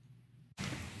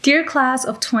 Dear class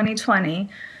of 2020,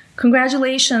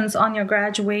 congratulations on your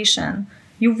graduation.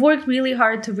 You've worked really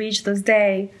hard to reach this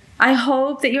day. I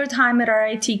hope that your time at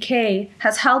RITK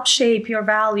has helped shape your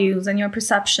values and your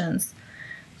perceptions.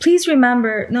 Please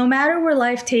remember, no matter where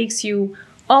life takes you,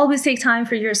 always take time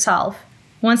for yourself.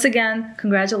 Once again,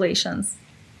 congratulations.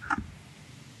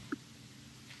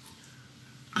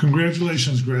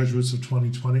 Congratulations, graduates of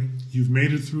 2020. You've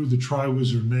made it through the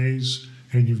Triwizard Maze,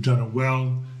 and you've done it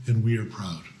well, and we are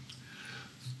proud.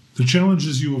 The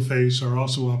challenges you will face are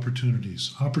also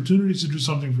opportunities. Opportunities to do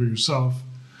something for yourself,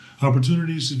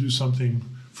 opportunities to do something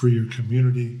for your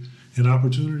community, and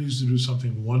opportunities to do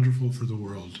something wonderful for the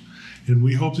world. And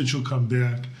we hope that you'll come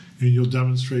back and you'll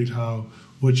demonstrate how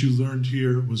what you learned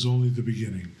here was only the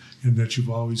beginning, and that you've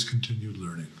always continued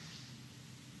learning.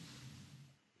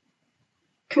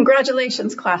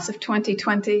 Congratulations, class of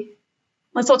 2020.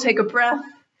 Let's all take a breath,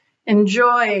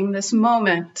 enjoying this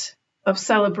moment of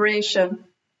celebration.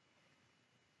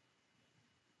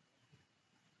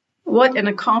 What an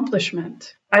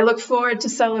accomplishment. I look forward to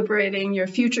celebrating your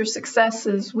future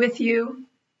successes with you.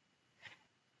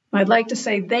 I'd like to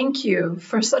say thank you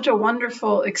for such a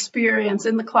wonderful experience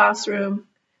in the classroom,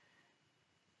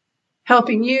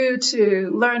 helping you to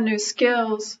learn new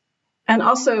skills, and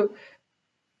also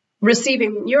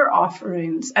receiving your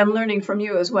offerings and learning from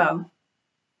you as well.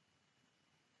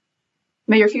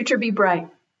 May your future be bright.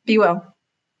 Be well.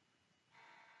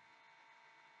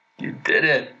 You did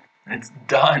it. It's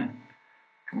done.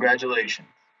 Congratulations.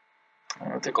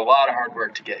 It took a lot of hard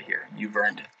work to get here. You've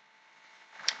earned it.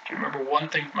 Do you remember one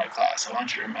thing from my class? I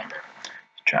want you to remember.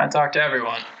 Try and talk to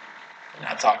everyone, but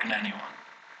not talking to anyone.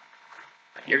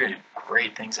 But you're going to do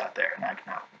great things out there, and I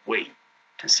cannot wait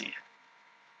to see it.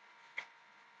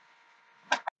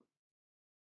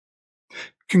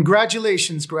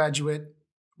 Congratulations, graduate.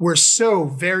 We're so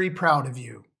very proud of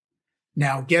you.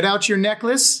 Now get out your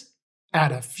necklace,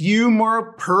 add a few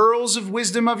more pearls of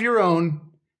wisdom of your own,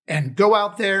 and go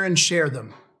out there and share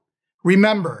them.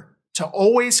 Remember to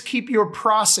always keep your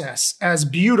process as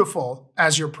beautiful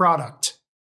as your product.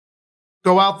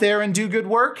 Go out there and do good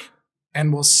work,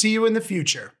 and we'll see you in the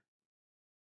future.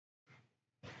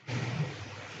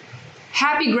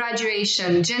 Happy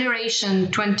graduation, Generation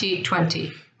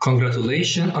 2020.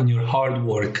 Congratulations on your hard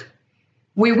work.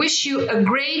 We wish you a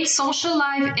great social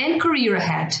life and career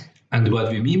ahead. And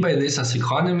what we mean by this as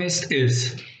economists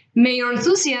is, may your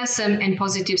enthusiasm and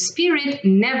positive spirit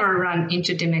never run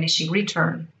into diminishing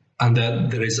return. And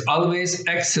that there is always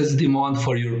excess demand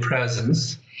for your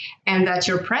presence. And that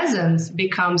your presence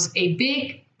becomes a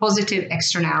big positive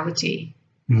externality.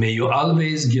 May you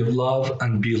always give love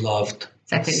and be loved.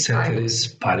 Ceteris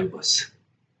paribus.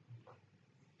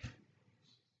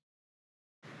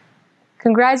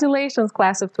 Congratulations,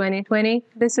 class of 2020.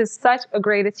 This is such a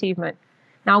great achievement.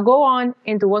 Now go on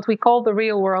into what we call the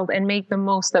real world and make the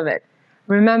most of it.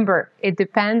 Remember, it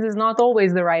depends is not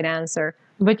always the right answer,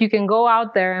 but you can go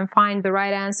out there and find the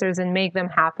right answers and make them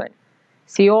happen.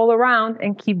 See you all around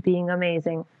and keep being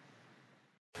amazing.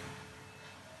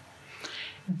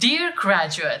 Dear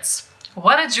graduates,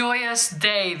 what a joyous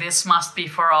day this must be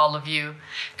for all of you.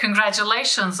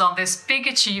 Congratulations on this big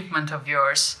achievement of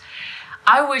yours.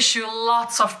 I wish you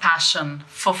lots of passion,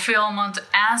 fulfillment,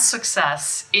 and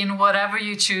success in whatever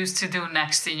you choose to do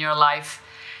next in your life.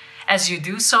 As you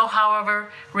do so,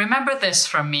 however, remember this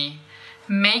from me.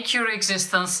 Make your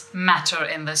existence matter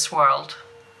in this world.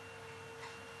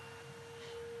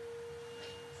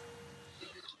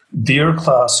 Dear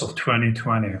class of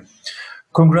 2020,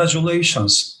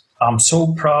 congratulations. I'm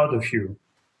so proud of you.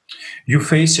 You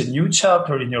face a new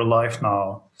chapter in your life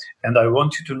now, and I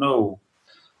want you to know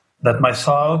that my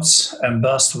thoughts and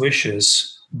best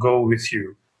wishes go with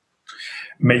you.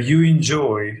 May you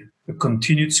enjoy the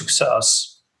continued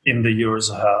success in the years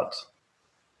ahead.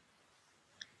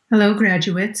 Hello,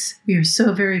 graduates. We are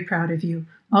so very proud of you.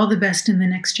 All the best in the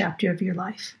next chapter of your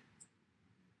life.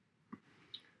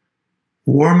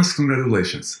 Warmest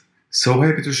congratulations. So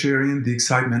happy to share in the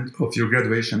excitement of your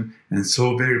graduation and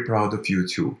so very proud of you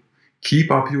too.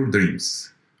 Keep up your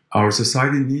dreams. Our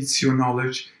society needs your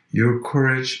knowledge, your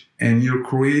courage, and your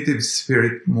creative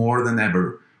spirit more than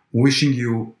ever. Wishing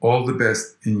you all the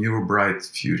best in your bright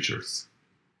futures.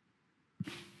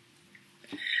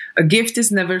 A gift is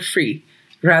never free,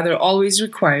 rather always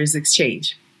requires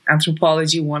exchange.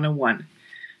 Anthropology 101.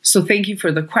 So thank you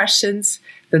for the questions,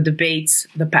 the debates,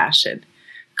 the passion.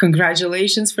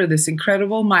 Congratulations for this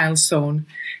incredible milestone,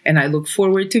 and I look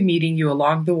forward to meeting you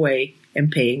along the way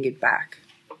and paying it back.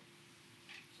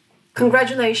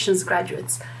 Congratulations,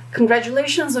 graduates.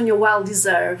 Congratulations on your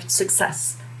well-deserved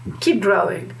success. Keep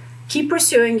growing. Keep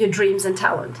pursuing your dreams and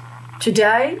talent.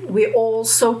 Today, we're all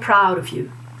so proud of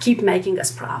you. Keep making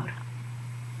us proud.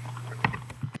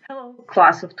 Hello,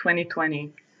 class of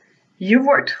 2020. You've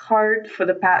worked hard for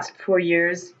the past 4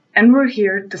 years, and we're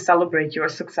here to celebrate your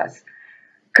success.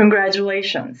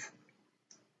 Congratulations.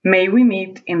 May we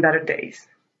meet in better days.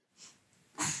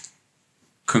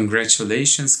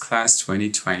 Congratulations, class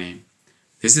 2020.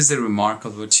 This is a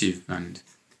remarkable achievement.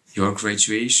 Your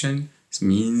graduation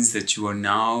means that you are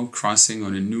now crossing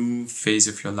on a new phase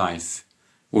of your life.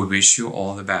 We wish you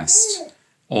all the best.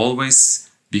 Always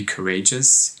be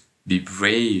courageous, be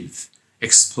brave,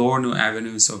 explore new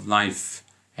avenues of life,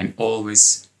 and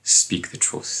always speak the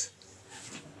truth.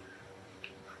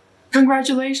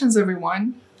 Congratulations,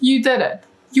 everyone. You did it.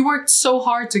 You worked so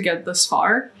hard to get this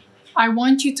far. I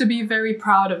want you to be very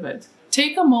proud of it.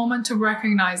 Take a moment to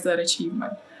recognize that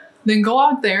achievement. Then go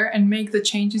out there and make the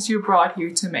changes you brought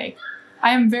here to make.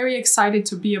 I am very excited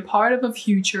to be a part of a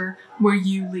future where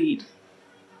you lead.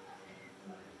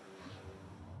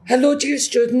 Hello, dear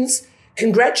students.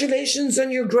 Congratulations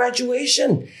on your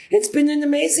graduation. It's been an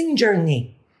amazing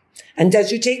journey. And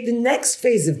as you take the next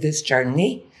phase of this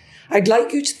journey, I'd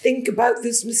like you to think about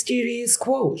this mysterious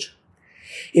quote.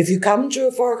 If you come to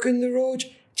a fork in the road,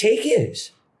 take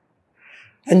it.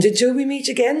 And until we meet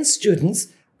again, students,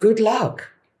 good luck.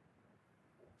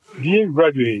 Dear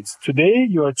graduates, today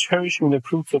you are cherishing the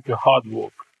fruits of your hard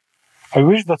work. I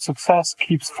wish that success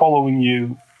keeps following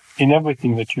you in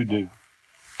everything that you do.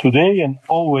 Today and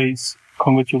always,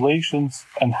 congratulations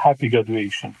and happy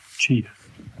graduation. Cheers.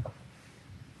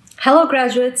 Hello,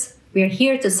 graduates. We are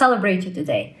here to celebrate you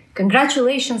today.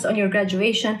 Congratulations on your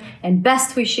graduation and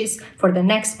best wishes for the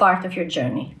next part of your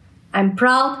journey. I'm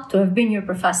proud to have been your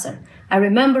professor. I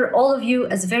remember all of you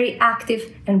as very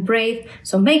active and brave,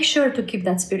 so make sure to keep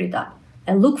that spirit up.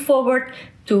 I look forward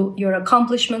to your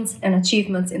accomplishments and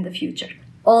achievements in the future.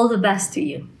 All the best to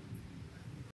you.